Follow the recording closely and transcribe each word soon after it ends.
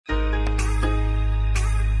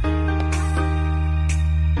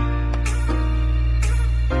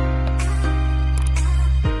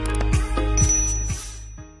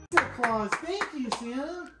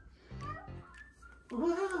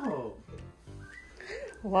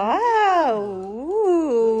Wow.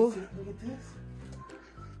 Ooh. Look at this.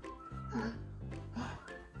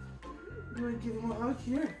 You want to give him a hug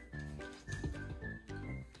here?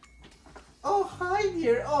 Oh, hi,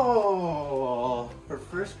 dear. Oh, her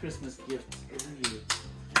first Christmas gift of you.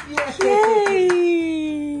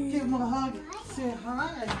 Yay! Give him a hug. Say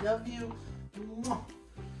hi. I love you.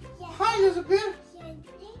 Hi, Elizabeth.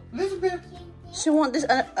 Elizabeth. She want this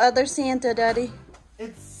other Santa, Daddy.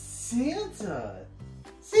 It's Santa.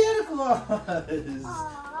 Santa Claus.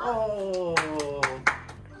 Oh,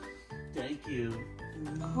 thank you.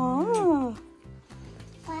 Oh.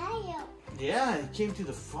 Fire. Yeah, it came through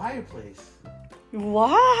the fireplace.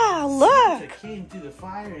 Wow, look. Santa came through the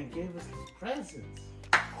fire and gave us these presents.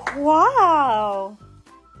 Wow.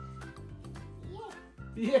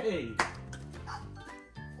 Yay.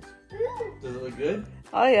 Does it look good?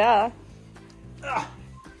 Oh, yeah. Ah.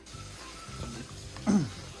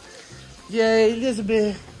 Yay,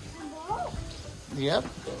 Elizabeth. Yep,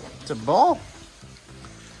 it's a ball.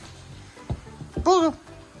 Booga.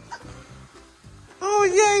 Oh,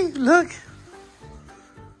 yay, look.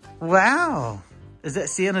 Wow. Is that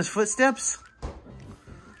Santa's footsteps?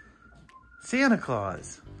 Santa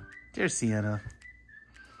Claus. Dear Santa.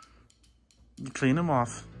 You clean them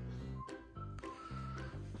off.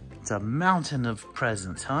 It's a mountain of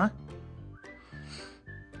presents, huh?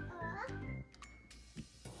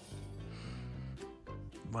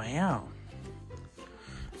 Wow.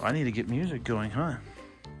 Well, I need to get music going, huh?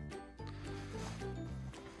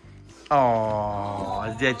 Oh,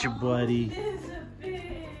 is that your buddy?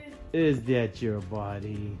 Is that your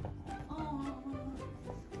buddy?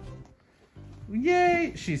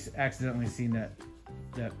 Yay! She's accidentally seen that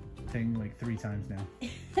thing like 3 times now.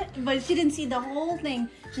 But she didn't see the whole thing.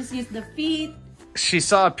 She sees the feet. She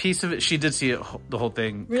saw a piece of it. She did see it, the whole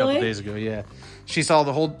thing a Really? couple days ago. Yeah, she saw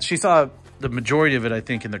the whole. She saw the majority of it, I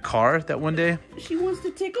think, in the car that one day. She wants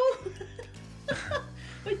to tickle?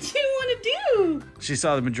 What do you want to do? She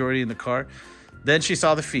saw the majority in the car. Then she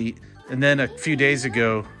saw the feet. And then a few days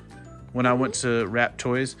ago, when I went to Wrap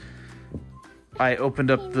Toys, I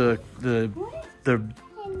opened up the What? Do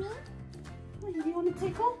you want to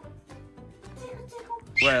tickle? Tickle.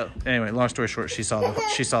 well, anyway, long story short, she saw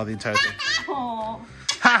the entire thing. Aww.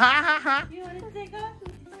 Ha ha ha ha. You want to tickle?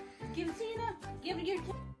 Give Santa. Give it your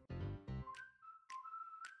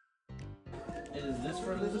Is this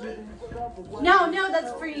for Elizabeth? No,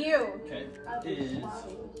 that's for you. Okay. Is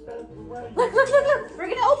Look. We're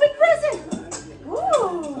going to open presents.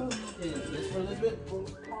 Ooh. this for Elizabeth?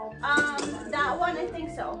 That one, I think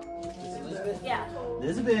so. This Elizabeth? Yeah.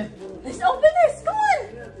 Elizabeth. Let's open this. Come on.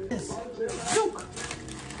 Yes. Look.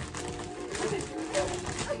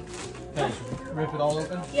 Guys, rip it all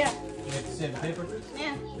open? Yeah. You have to save the paper?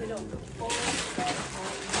 Yeah. We don't. Oh,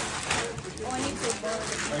 I need to.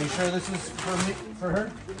 Are you sure this is for me, for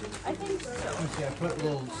her? I think so. Let me see, I put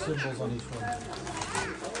little symbols on each one.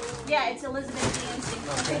 Yeah, it's Elizabeth dancing.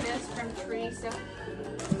 Look at this from Teresa.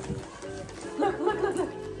 Look.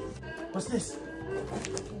 What's this?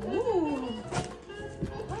 Ooh.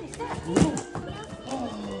 What is that? Ooh.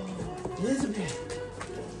 Oh, Elizabeth.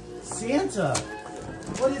 Santa.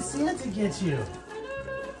 What did Santa get you?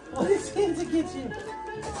 What did Santa get you?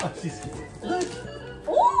 Oh, she's, look.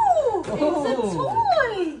 Ooh, it's a Oh.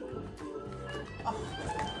 toy.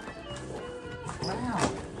 Wow.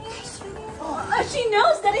 Oh, she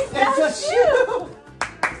knows that it's that It's a shoe.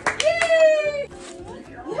 Yay!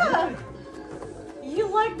 Yeah. You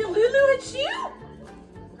like the Lulu shoe?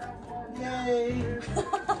 Yay.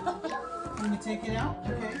 Can you take it out?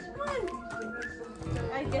 Okay. Come on.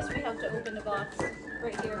 I guess we have to open the box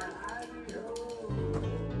right here.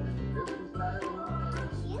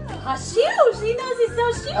 A shoe! She knows it's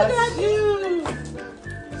a shoe, Daddy!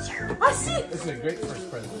 A shoe! This is a great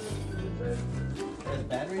first present. There's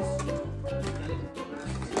batteries.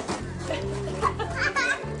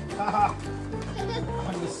 Haha.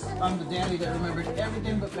 I'm the daddy that remembered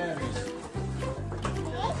everything but batteries.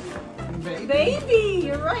 Baby. Baby!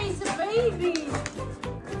 You're right, it's a baby!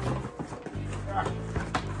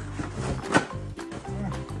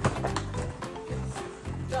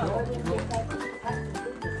 Sure.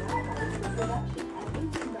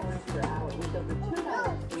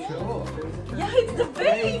 Yeah, it's the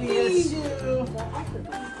baby! A shoe.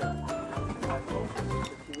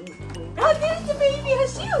 Oh, there's the baby, a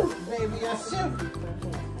shoe! Baby, a shoe.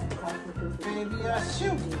 Baby, a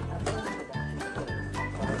shoe.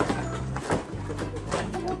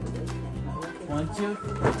 One, two.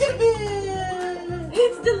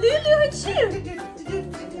 It's the Lulu shoe!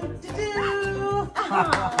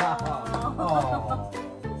 Oh.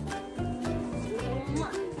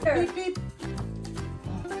 Beep, beep.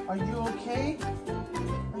 Are you okay?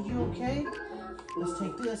 Are you okay? Let's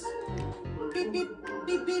take this. Beep, beep,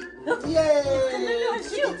 beep, beep. Yay!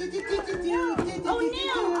 Oh,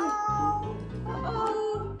 no.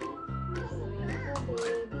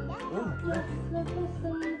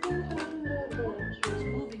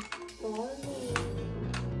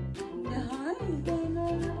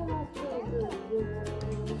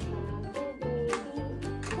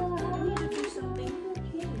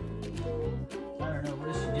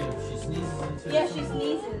 Yeah, she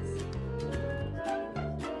sneezes.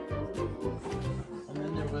 And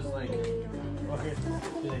then there was like, okay,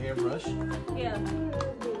 did a hairbrush? Yeah.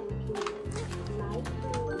 Okay.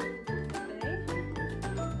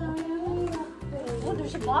 Oh,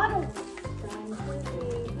 there's a bottle.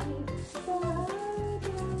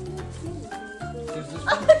 Here's this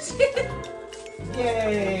Oh, one. shit.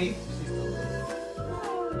 Yay!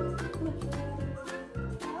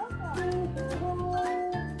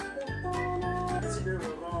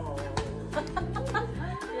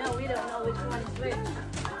 Yeah, we don't know which one is which.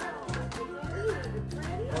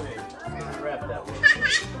 Okay, wrap that one.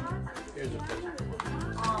 Here's a picture.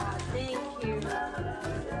 Aw, thank you.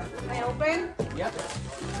 Can I open? Yep.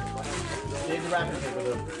 Save the wrapping paper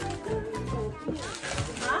though.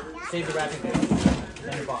 Huh? Save the wrapping paper.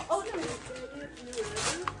 In the box. Oh,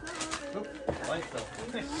 no. Oop, light fell.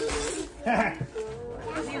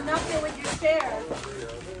 Because you knocked it with your chair.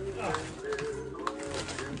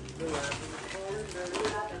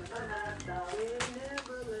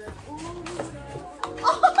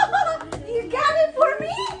 You got it for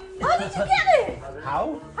me? How did you get it? How?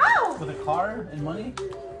 How? With a car and money?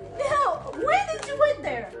 No, when did you went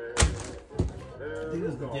there? I think it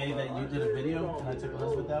was the day that you did a video and I took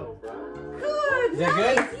Elizabeth out. Good. Is that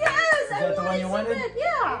nice. good? Yes. Is that the one you wanted? It.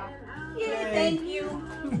 Yeah. Yeah. Yay. Thank you.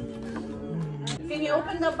 Can you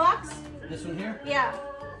open the box? This one here? Yeah.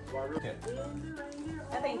 Okay.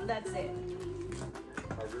 I think that's it.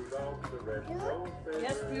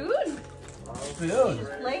 Yes, food. Food.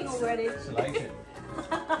 Playing already. She likes it.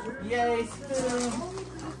 Yay, spoon.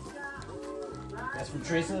 That's from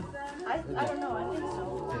Teresa? I don't know. I think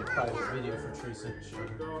so. Did a private video for Teresa.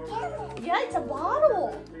 Yeah, it's a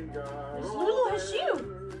bottle. It's little as you.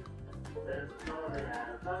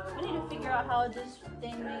 I need to figure out how this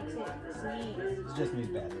thing makes it sneeze. It just needs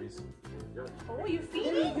batteries. Oh, you're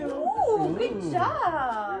feeding? There you go. Ooh, Ooh. good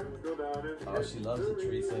job. Oh, she loves it,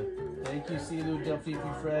 Teresa. Thank you, Silu, Del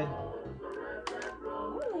Fifi, Fred.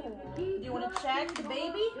 Ooh. Do you want to check the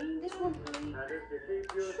baby? This one.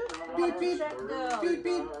 Beep, beep. Check the... Beep,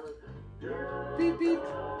 beep. Beep, beep.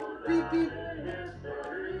 Beep, beep.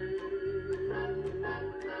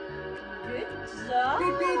 Good job.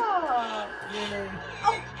 Beep, beep. Yay.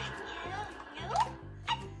 Oh.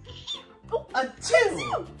 Oh, A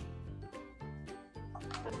two.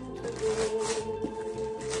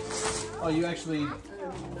 Oh, you actually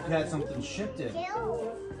had something shipped in.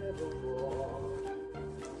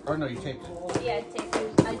 Or no, you taped it. yeah, take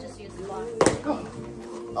it. I just used the box.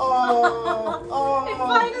 Oh, oh. It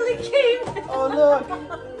finally came. Oh, look.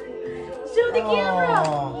 Show the camera.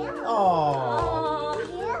 Oh.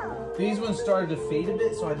 Aw. These ones started to fade a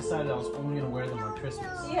bit, so I decided I was only going to wear them on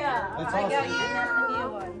Christmas. Yeah, That's I got awesome. you the new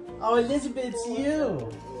one. Oh, Elizabeth, it's you.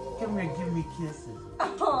 Come here, give me kisses.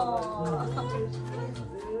 Oh.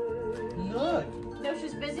 Look. No,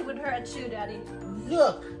 she's busy with her chew, Daddy.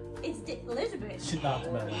 Look. It's Elizabeth. She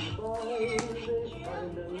knocked me out.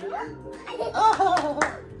 Oh.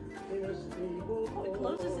 Oh, it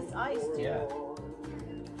closes its eyes too. Yeah.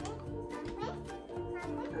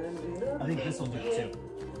 I think this will do it too.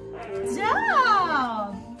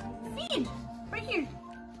 Job! Feed! Right here.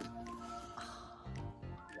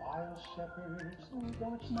 Oh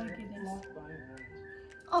my goodness.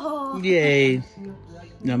 Oh. Yay.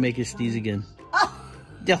 Now make her sneeze again. Oh.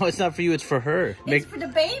 No, it's not for you, it's for her. It's for the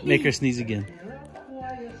baby. Make her sneeze again.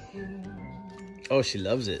 Oh, she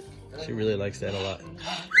loves it. She really likes that a lot.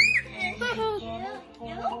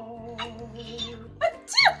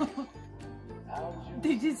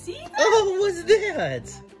 Did you see that? Oh, what's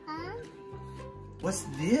that? What's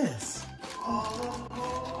this?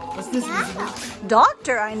 What's this?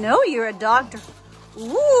 Doctor, I know you're a doctor. Ooh.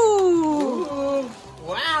 Ooh,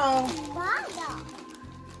 wow.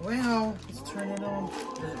 Wow. Let's turn it on.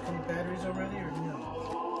 Does it come with batteries already or no?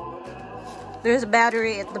 There's a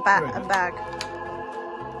battery at the back.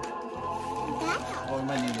 Oh, we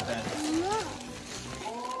might need a battery.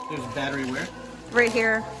 There's a battery where? Right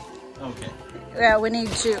here. Okay. Yeah, we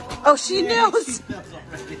need to. Oh, she knows. She knows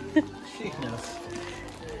already. She knows.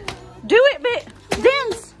 Do it, babe.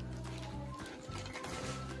 Dance.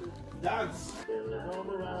 Dance.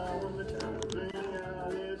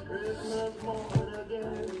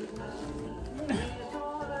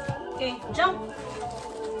 Okay, jump.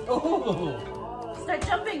 Oh. Start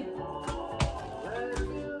jumping.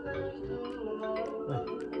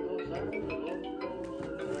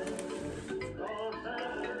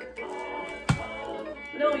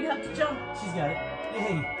 No, you have to jump. She's got it.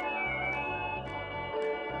 Yay.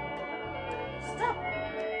 Stop.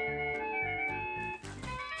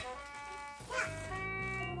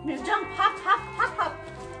 Now jump, hop, hop, hop, hop.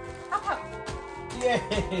 Hop, hop.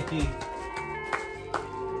 Yay.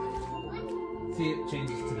 See, it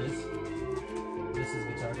changes to this. This is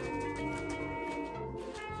guitar.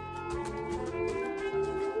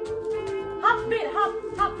 Hop, bit, hop,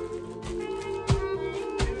 hop.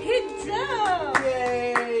 Good job.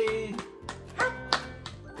 Yay. Hop.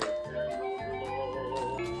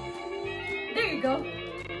 There you go.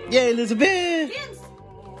 Yay, Elizabeth. Dance.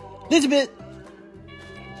 Elizabeth.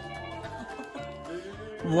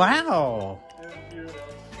 Wow.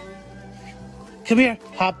 Come here.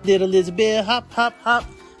 Hop, little Elizabeth. Hop, hop, hop.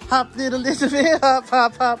 Hop, little Elizabeth. Hop,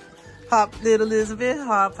 hop, hop. Hop, little Elizabeth.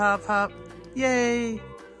 Hop, hop, hop. Yay.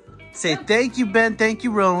 Say thank you, Ben. Thank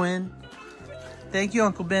you, Rowan. Thank you,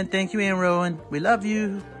 Uncle Ben. Thank you, Aunt Rowan. We love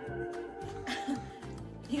you.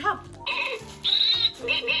 You hop.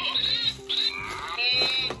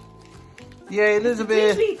 Yay,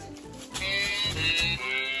 Elizabeth. Sweet, sweet.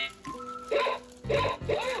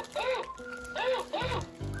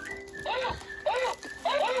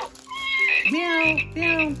 Meow,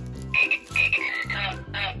 meow.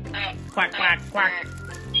 Quack, quack, quack.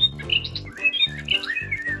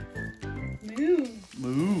 Moo.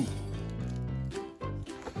 Moo.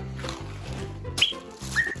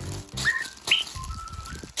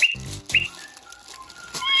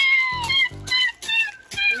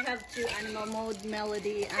 We have two animal mode,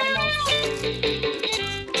 melody, animals.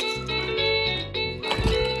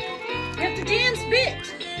 You have to dance, bitch.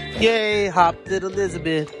 Yay, hop, little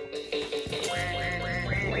Elizabeth.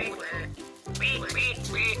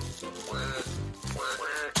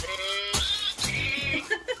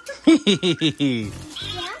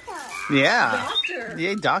 Yeah. Doctor.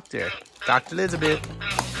 Yay, Doctor. Dr. Elizabeth.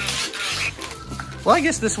 Well, I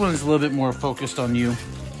guess this one is a little bit more focused on you.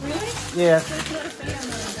 Really? Yeah. So it's not a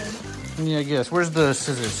fan then. Yeah, I guess. Where's the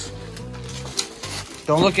scissors?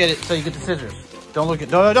 Don't look at it until you get the scissors. Don't look at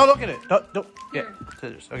it. Don't look at it. Don't. Yeah,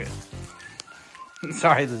 scissors. Okay.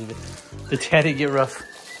 Sorry, Elizabeth. The daddy get rough.